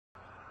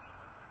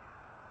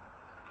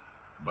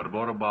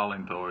Barbora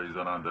Balintova is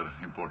another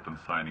important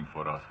signing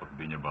for us for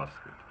Gdynia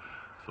basket.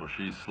 So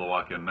she's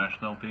Slovakian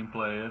national team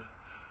player.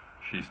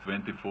 She's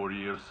 24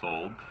 years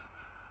old,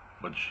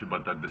 but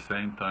at the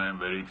same time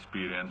very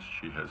experienced.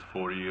 She has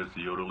 4 years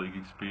EuroLeague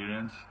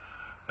experience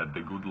at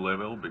the good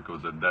level,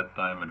 because at that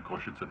time when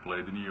Košice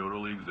played in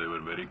EuroLeague, they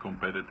were very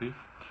competitive.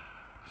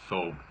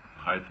 So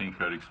I think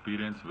her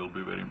experience will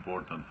be very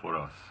important for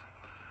us.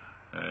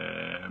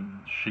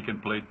 She can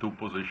play two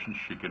positions.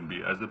 She can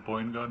be as a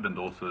point guard and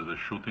also as a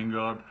shooting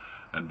guard,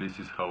 and this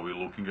is how we're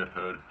looking at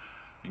her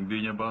in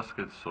Gdynia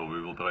basket, so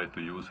we will try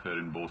to use her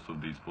in both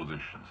of these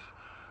positions.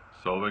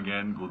 So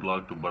again, good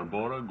luck to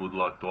Barbora, good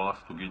luck to us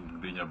to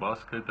Gdynia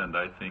basket, and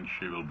I think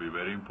she will be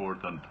very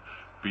important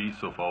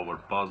piece of our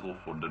puzzle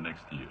for the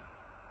next year.